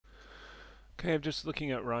Okay, I'm just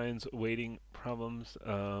looking at Ryan's weighting problems.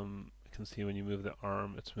 You can see when you move the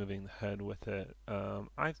arm, it's moving the head with it.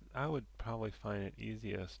 I would probably find it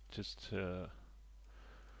easiest just to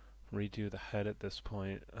redo the head at this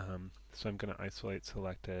point. So I'm going to isolate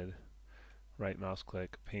selected, right mouse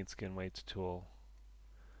click, paint skin weights tool.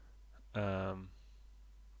 I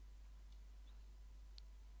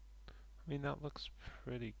mean, that looks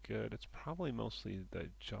pretty good. It's probably mostly the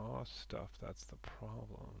jaw stuff that's the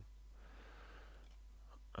problem.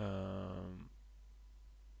 Um,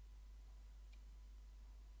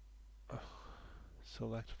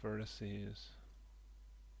 Select vertices.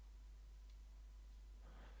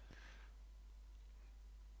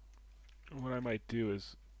 What I might do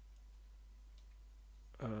is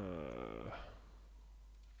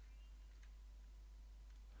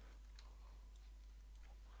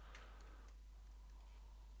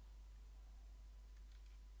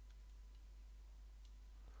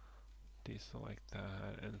deselect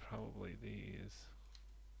that and probably these.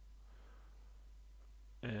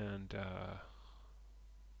 And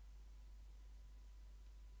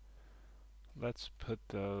let's put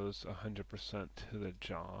those 100% to the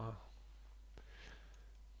jaw.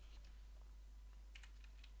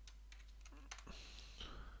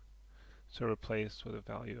 So replace with a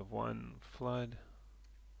value of 1 flood.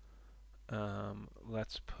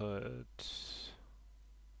 Let's put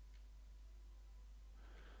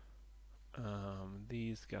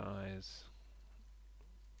these guys.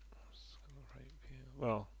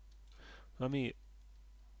 Well, I'm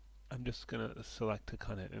just going to select to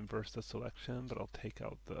kind of inverse the selection, but I'll take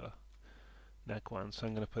out the neck one. So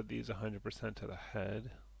I'm going to put these 100% to the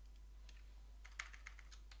head.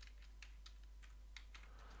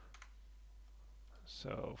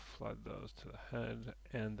 So flood those to the head,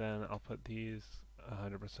 and then I'll put these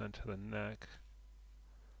 100% to the neck.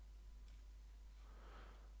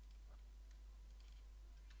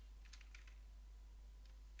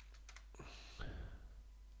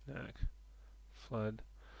 Neck, flood.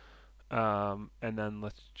 And then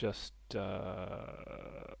let's just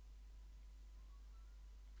let's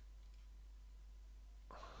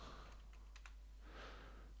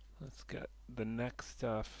get the neck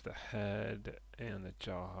stuff, the head, and the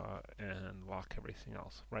jaw, and lock everything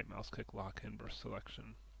else. Right mouse click, lock inverse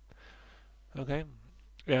selection. Okay,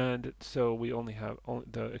 and so we only have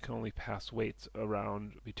it can only pass weights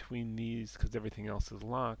around between these because everything else is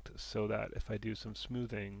locked. So that if I do some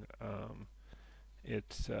smoothing,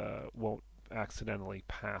 it won't accidentally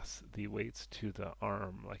pass the weights to the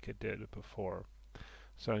arm like it did before.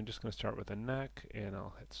 So I'm just going to start with the neck, and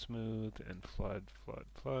I'll hit smooth and flood, flood,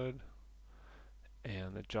 flood,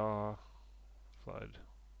 and the jaw, flood.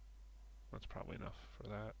 That's probably enough for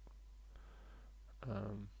that.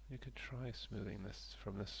 You could try smoothing this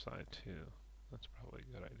from this side too. That's probably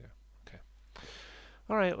a good idea. Okay.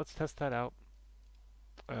 All right, let's test that out.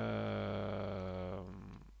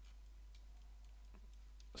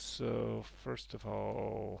 So first of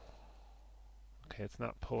all, okay, it's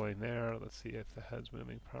not pulling there. Let's see if the head's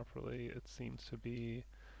moving properly. It seems to be.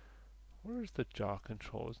 Where's the jaw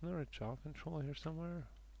control? Isn't there a jaw control here somewhere?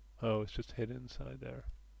 Oh, it's just hidden inside there.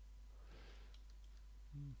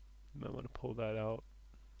 You might want to pull that out.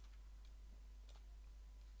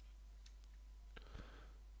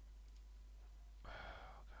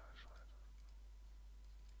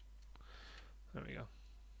 There we go.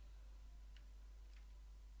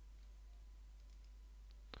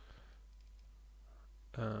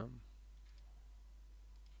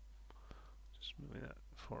 Just moving that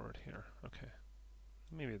forward here. Okay.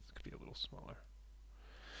 Maybe it could be a little smaller.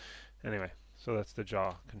 Anyway, so that's the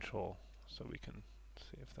jaw control. So we can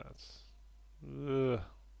see if that's... Ugh,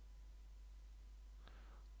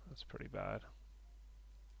 that's pretty bad.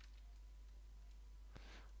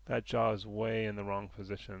 That jaw is way in the wrong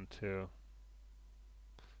position too.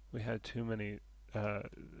 We had too many...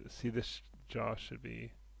 see, this jaw should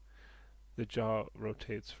be... The jaw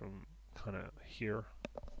rotates from kind of here.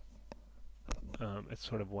 It's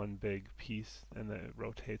sort of one big piece, and then it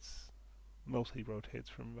rotates, mostly rotates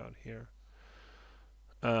from about here.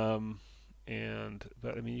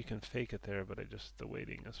 But I mean, you can fake it there, but the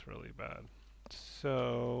weighting is really bad.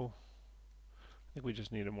 So I think we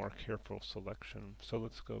just need a more careful selection. So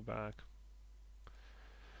let's go back.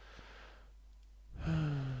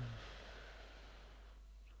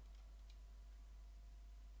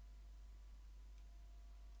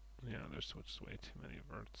 Yeah, there's just way too many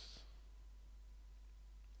verts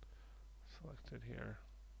selected here.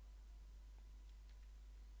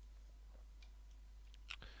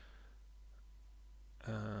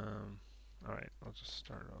 Alright, I'll just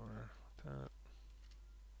start over with that.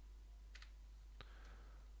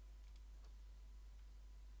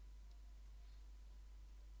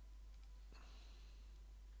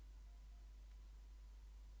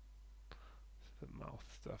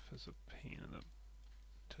 stuff is a pain in the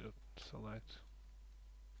to select.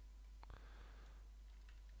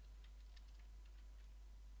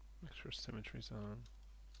 Make sure symmetry's on.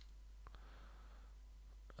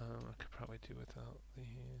 I could probably do without these.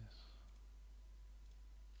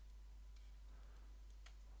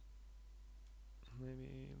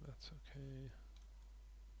 Maybe that's okay.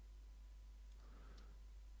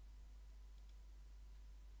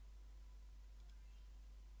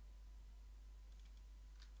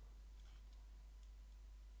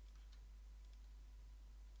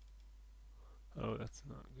 Oh, that's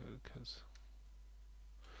not good because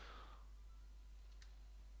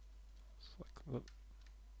it's like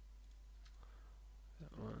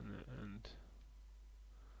that one, and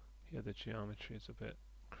yeah, the geometry is a bit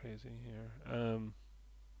crazy here.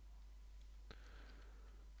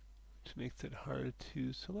 Which makes it hard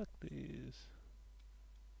to select these.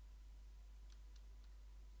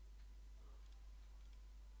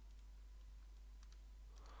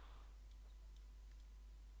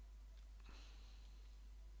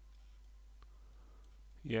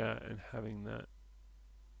 Yeah, and having that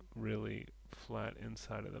really flat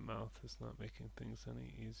inside of the mouth is not making things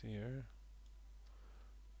any easier.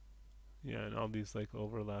 Yeah, and all these like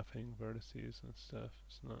overlapping vertices and stuff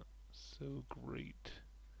is not so great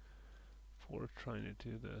for trying to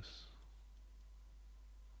do this.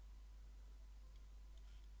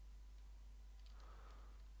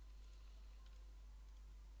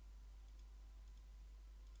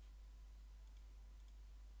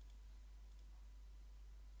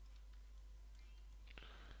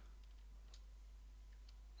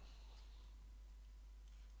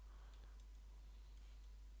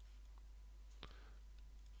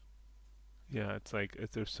 Yeah, it's like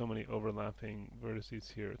if there's so many overlapping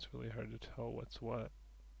vertices here, it's really hard to tell what's what.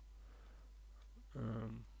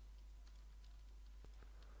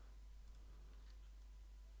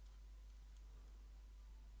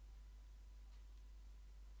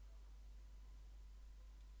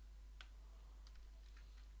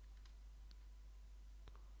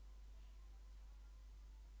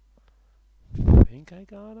 I think I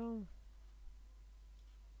got them.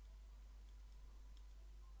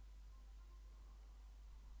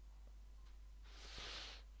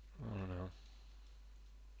 I don't know.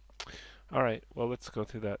 All right, well, let's go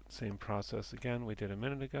through that same process again we did a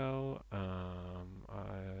minute ago.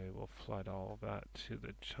 I will flood all of that to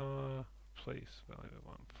the jaw, place value of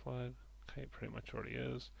 1 flood. Okay, pretty much already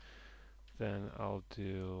is. Then I'll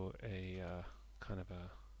do a kind of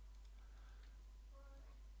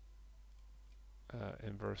a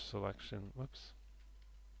inverse selection. Whoops.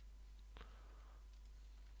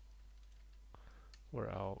 Where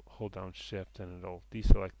I'll hold down shift and it'll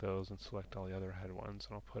deselect those and select all the other head ones,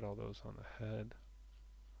 and I'll put all those on the head.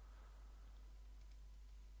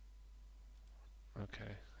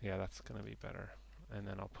 Okay, yeah, that's going to be better. And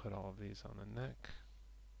then I'll put all of these on the neck.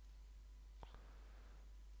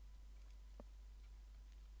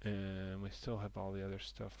 And we still have all the other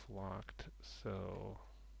stuff locked, so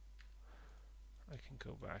I can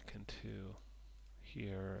go back into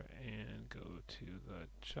here and go to the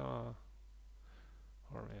jaw,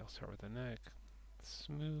 or maybe I'll start with the neck.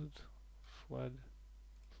 Smooth, flood,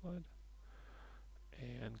 flood,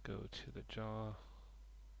 and go to the jaw,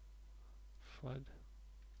 flood.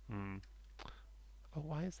 Oh,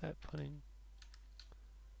 why is that putting...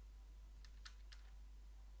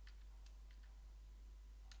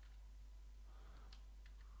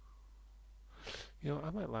 You know,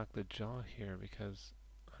 I might lock the jaw here because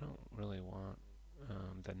I don't really want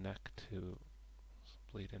the neck to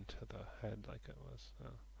bleed into the head like it was.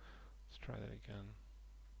 Let's try that again.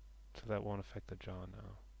 So that won't affect the jaw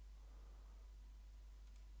now.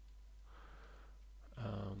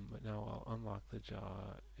 But now I'll unlock the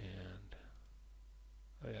jaw and...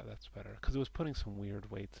 Oh yeah, that's better. Because it was putting some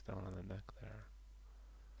weird weights down on the neck there.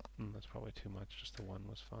 That's probably too much. Just the one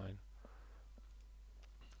was fine.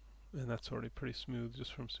 And that's already pretty smooth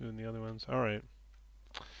just from smoothing the other ones. Alright.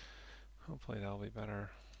 Hopefully that'll be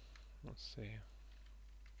better. Let's see.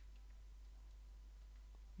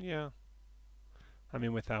 Yeah. I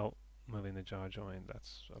mean, without moving the jaw joint,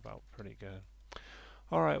 that's about pretty good.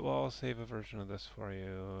 Alright, well, I'll save a version of this for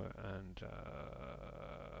you, and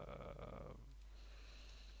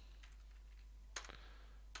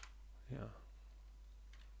yeah,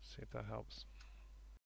 see if that helps.